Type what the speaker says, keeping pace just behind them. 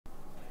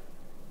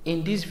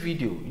In this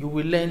video, you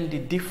will learn the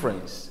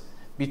difference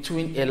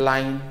between a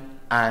line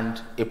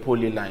and a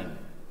polyline.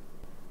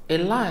 A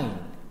line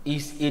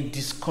is a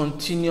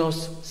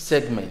discontinuous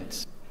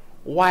segment,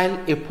 while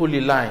a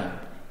polyline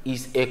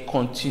is a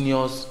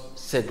continuous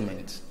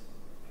segment.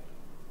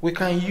 We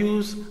can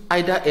use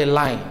either a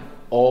line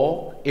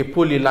or a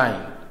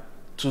polyline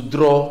to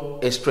draw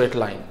a straight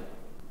line.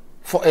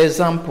 For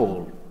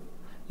example,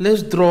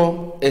 let's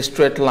draw a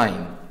straight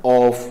line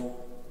of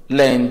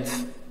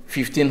length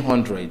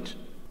 1500.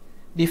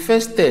 The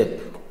first step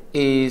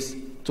is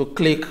to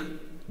click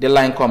the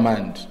line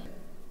command.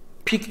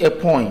 Pick a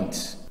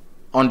point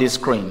on the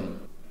screen.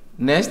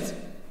 Next,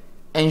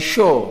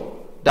 ensure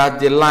that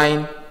the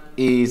line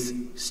is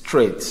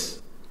straight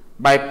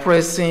by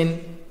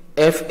pressing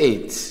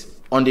F8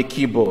 on the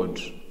keyboard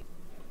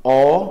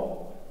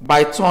or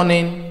by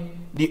turning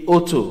the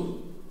auto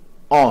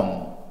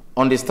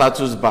on the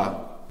status bar.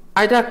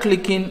 Either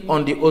clicking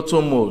on the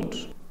auto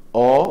mode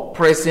or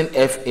pressing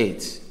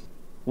F8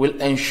 will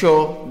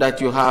ensure that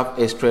you have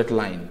a straight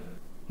line.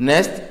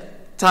 Next,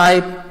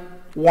 type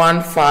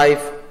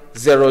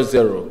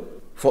 1500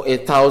 for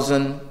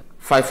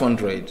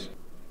 1500.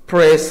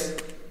 Press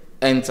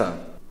enter.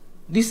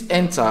 This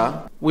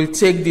enter will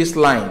take this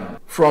line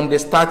from the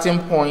starting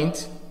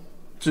point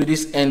to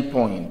this end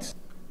point,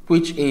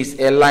 which is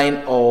a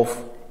line of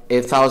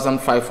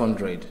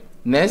 1500.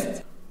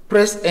 Next,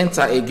 press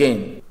enter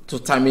again to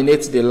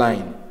terminate the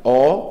line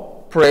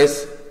or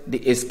press the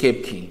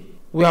escape key.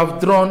 We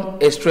have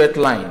drawn a straight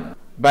line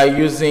by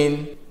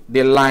using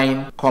the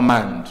line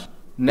command.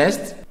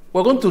 Next,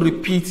 we're going to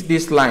repeat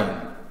this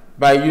line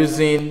by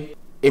using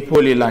a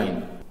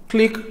polyline.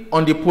 Click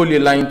on the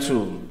polyline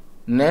tool.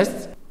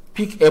 Next,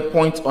 pick a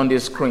point on the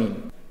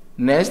screen.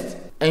 Next,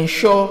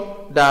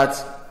 ensure that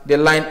the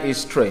line is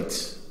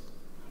straight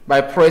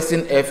by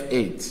pressing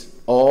F8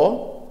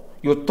 or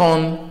you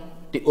turn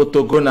the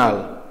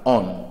orthogonal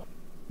on.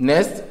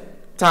 Next,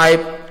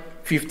 type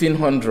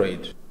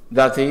 1500,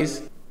 that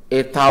is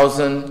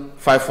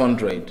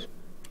 1500.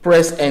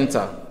 Press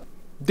enter.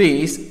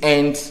 This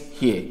ends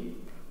here.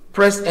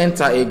 Press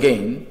enter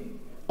again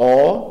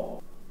or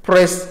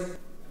press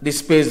the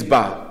space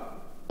bar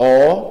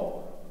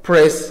or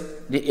press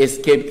the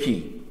escape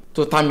key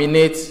to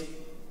terminate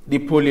the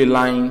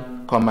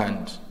polyline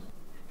command.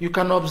 You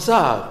can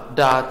observe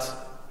that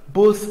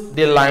both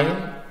the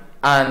line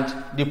and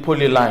the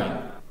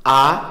polyline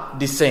are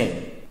the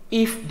same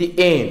if the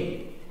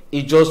aim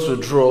is just to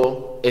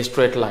draw a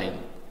straight line.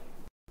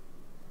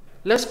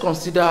 Let's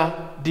consider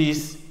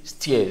these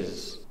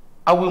stairs.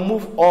 I will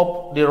move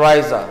up the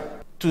riser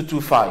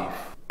 225.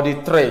 The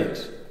thread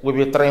will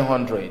be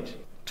 300.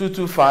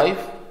 225,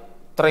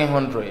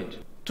 300.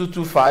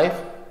 225,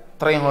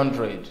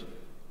 300.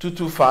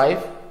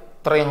 225,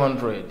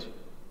 300.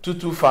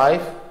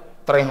 225,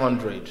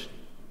 300.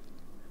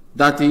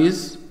 That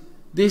is,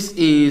 this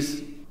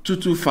is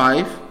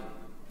 225,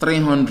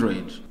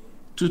 300.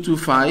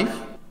 225,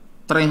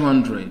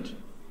 300.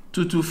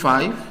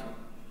 225,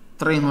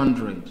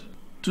 300.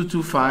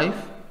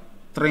 225,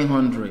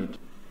 300.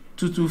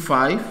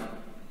 225,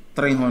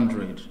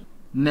 300.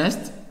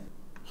 Next,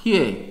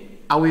 here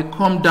I will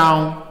come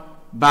down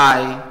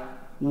by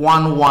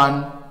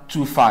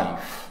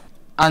 1125,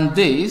 and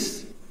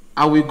this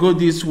I will go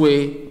this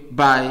way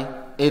by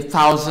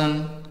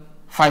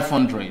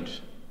 1500,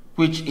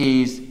 which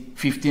is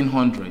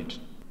 1500.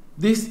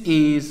 This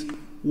is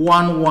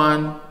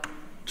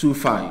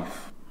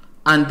 1125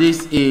 and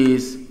this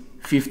is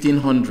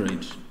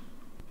 1500.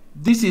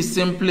 This is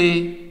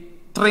simply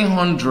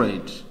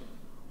 300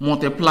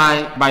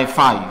 multiplied by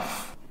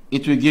 5.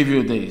 It will give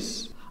you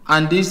this.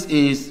 And this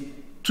is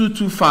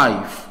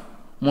 225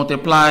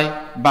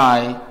 multiplied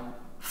by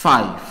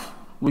 5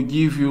 will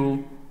give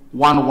you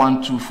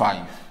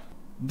 1125.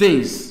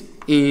 This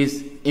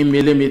is in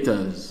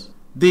millimeters.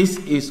 This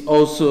is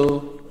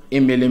also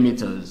in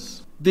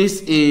millimeters.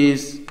 This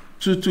is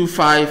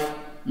 225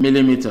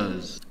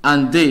 millimeters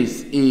and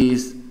this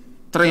is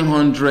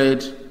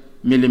 300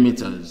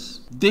 millimeters.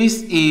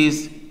 This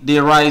is the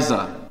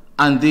riser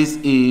and this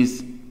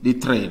is the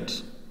thread.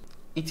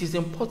 It is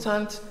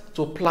important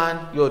to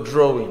plan your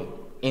drawing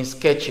in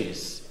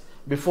sketches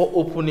before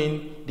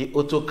opening the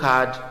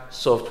AutoCAD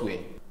software.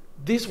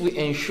 This will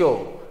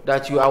ensure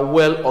that you are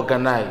well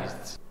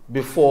organized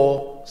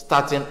before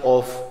starting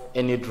off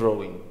any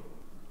drawing.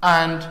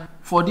 And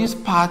for this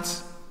part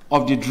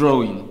of the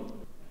drawing,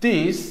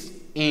 this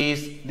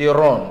is the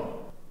run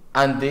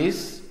and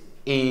this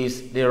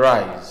is the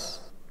rise.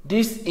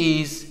 This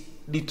is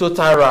the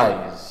total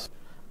rise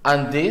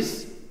and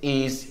this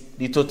is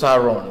the total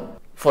run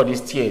for the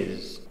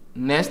stairs.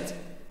 Next,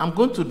 I'm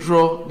going to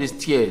draw the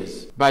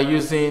stairs by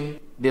using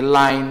the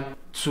line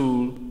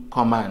tool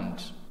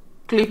command.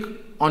 Click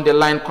on the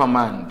line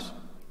command,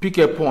 pick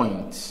a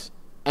point,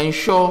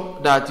 ensure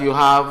that you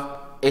have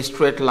a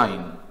straight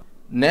line.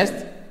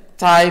 Next,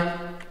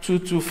 type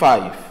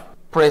 225,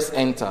 press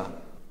enter.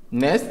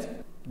 Next,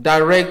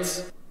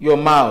 direct your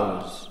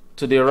mouse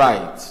to the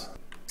right,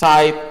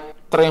 type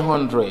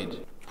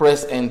 300,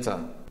 press enter.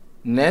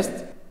 Next,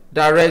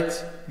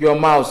 direct your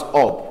mouse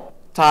up,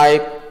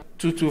 type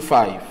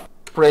 225,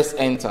 press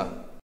enter.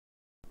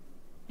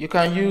 You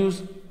can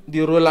use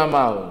the roller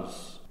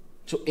mouse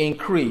to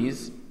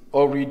increase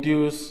or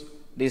reduce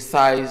the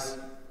size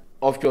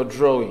of your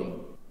drawing.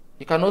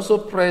 You can also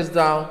press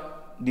down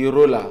the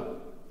roller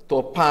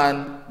to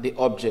pan the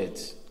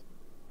object.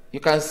 You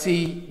can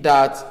see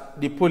that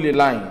the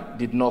polyline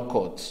did not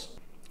cut.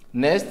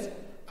 Next,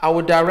 I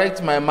will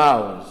direct my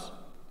mouse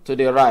to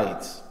the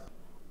right.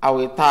 I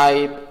will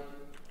type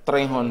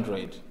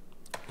 300.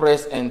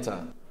 Press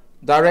enter.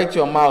 Direct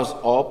your mouse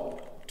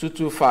up,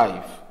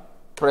 225.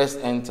 Press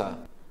enter.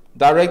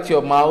 Direct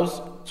your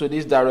mouse to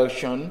this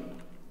direction,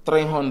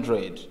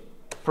 300.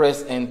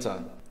 Press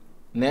enter.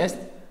 Next,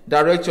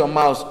 direct your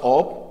mouse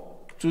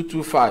up,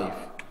 225.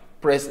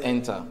 Press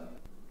enter.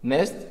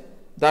 Next,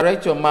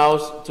 direct your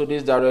mouse to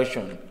this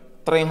direction,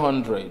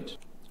 300.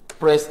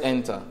 Press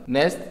enter.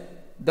 Next,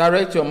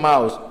 direct your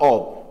mouse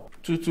up,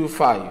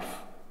 225.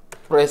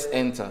 Press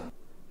enter.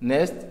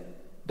 Next,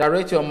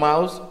 direct your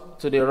mouse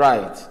to the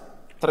right,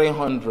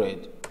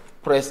 300.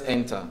 Press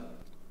enter.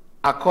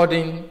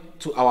 According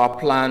to our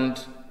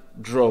planned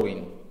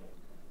drawing.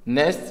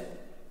 Next,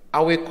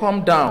 I will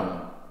come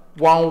down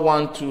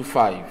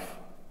 1125.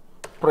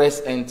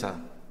 Press enter.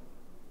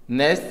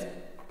 Next,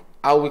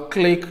 I will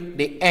click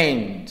the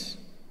end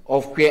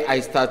of where I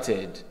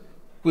started,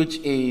 which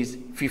is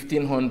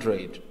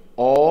 1500,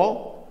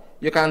 or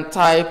you can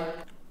type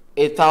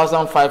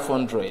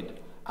 1500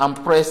 and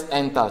press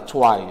enter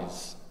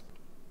twice.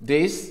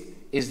 This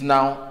is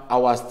now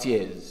our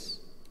stairs.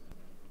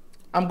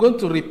 I'm going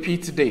to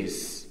repeat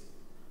this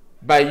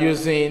by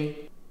using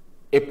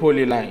a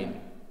polyline.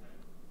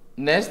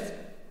 Next,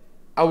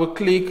 I will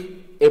click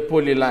a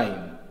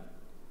polyline.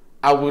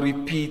 I will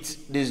repeat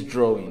this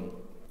drawing.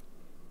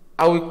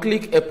 I will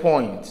click a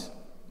point,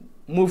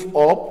 move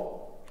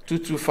up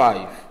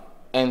 225,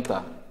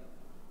 enter.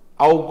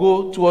 I will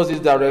go towards this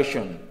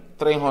direction,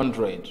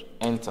 300,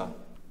 enter.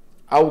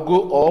 I will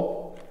go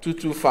up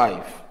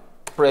 225,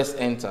 press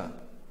enter.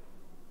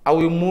 I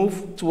will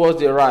move towards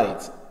the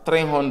right,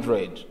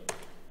 300,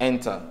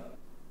 enter.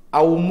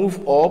 I will move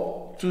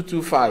up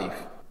 225,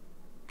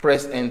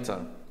 press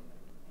enter.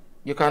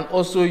 You can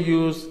also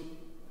use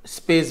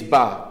space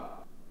bar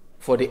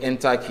for the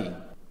enter key.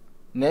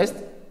 Next,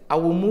 I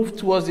will move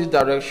towards this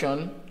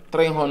direction,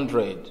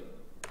 300,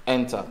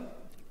 enter.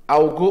 I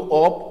will go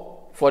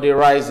up for the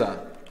riser,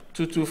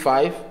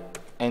 225,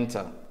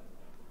 enter.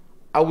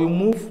 I will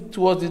move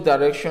towards this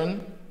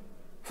direction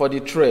for the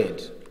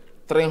thread,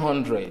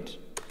 300,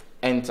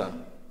 enter.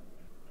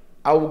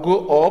 I will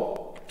go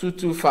up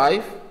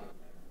 225,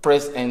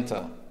 press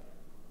enter.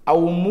 I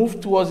will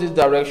move towards this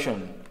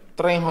direction,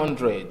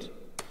 300,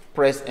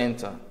 press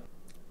enter.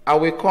 I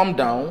will come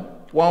down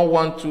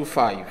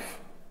 1125,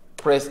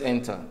 press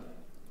enter.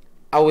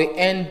 I will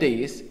end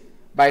this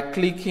by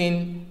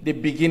clicking the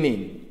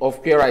beginning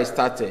of where I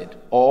started,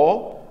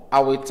 or I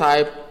will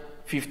type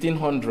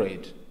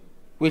 1500,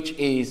 which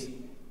is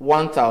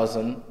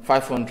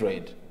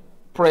 1500.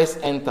 Press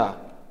enter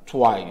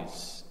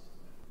twice.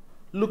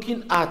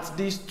 Looking at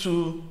these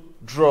two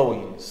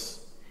drawings,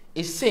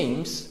 it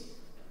seems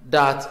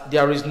that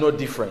there is no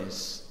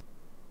difference.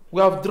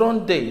 We have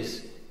drawn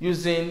this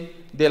using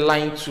the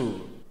line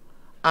tool,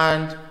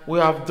 and we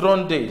have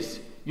drawn this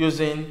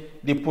using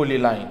the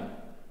polyline.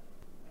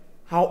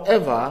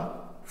 However,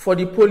 for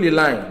the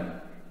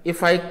polyline,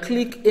 if I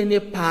click any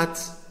part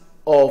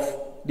of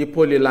the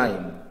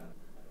polyline,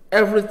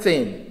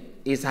 everything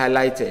is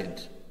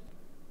highlighted.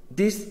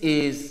 This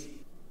is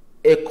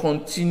a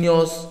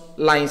continuous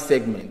line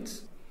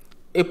segment.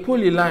 A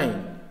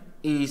polyline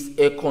is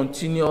a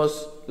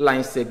continuous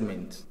line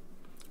segment.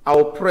 I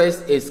will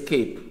press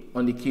escape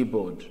on the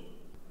keyboard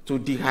to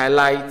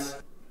de-highlight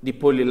the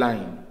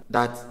polyline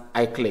that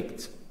I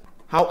clicked.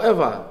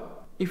 However,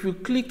 if you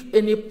click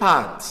any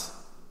part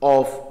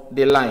of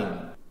the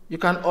line, you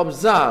can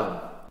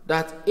observe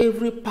that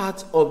every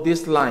part of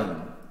this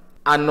line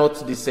are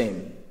not the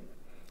same.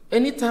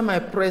 Anytime I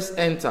press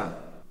enter,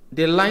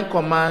 the line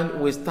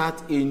command will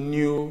start a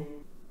new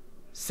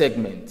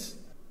segment.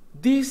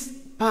 These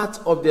parts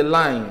of the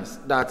lines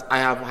that I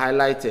have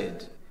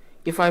highlighted,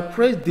 if I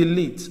press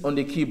delete on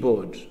the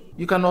keyboard,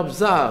 you can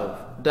observe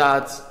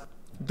that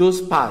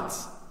those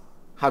parts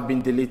have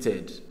been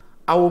deleted.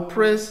 I will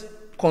press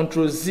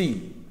Ctrl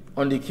Z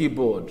on the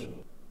keyboard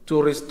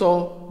to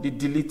restore the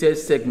deleted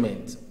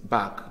segment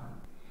back.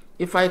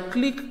 If I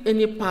click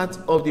any part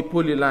of the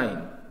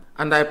polyline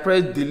and I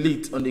press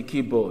delete on the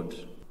keyboard,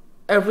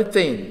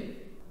 everything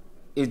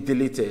is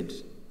deleted.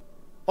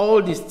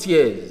 All the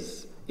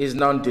stairs is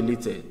now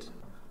deleted.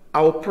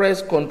 I will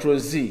press Ctrl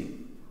Z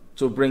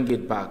to bring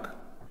it back.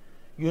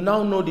 You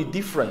now know the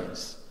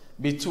difference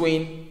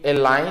between a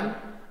line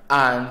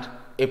and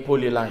a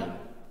polyline.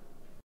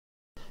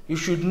 You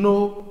should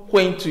know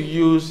when to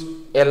use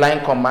a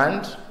line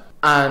command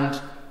and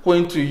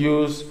when to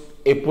use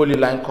a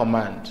polyline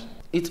command.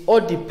 It all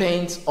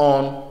depends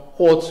on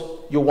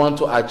what you want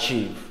to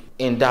achieve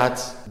in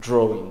that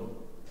drawing.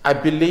 I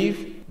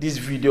believe this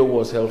video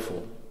was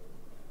helpful.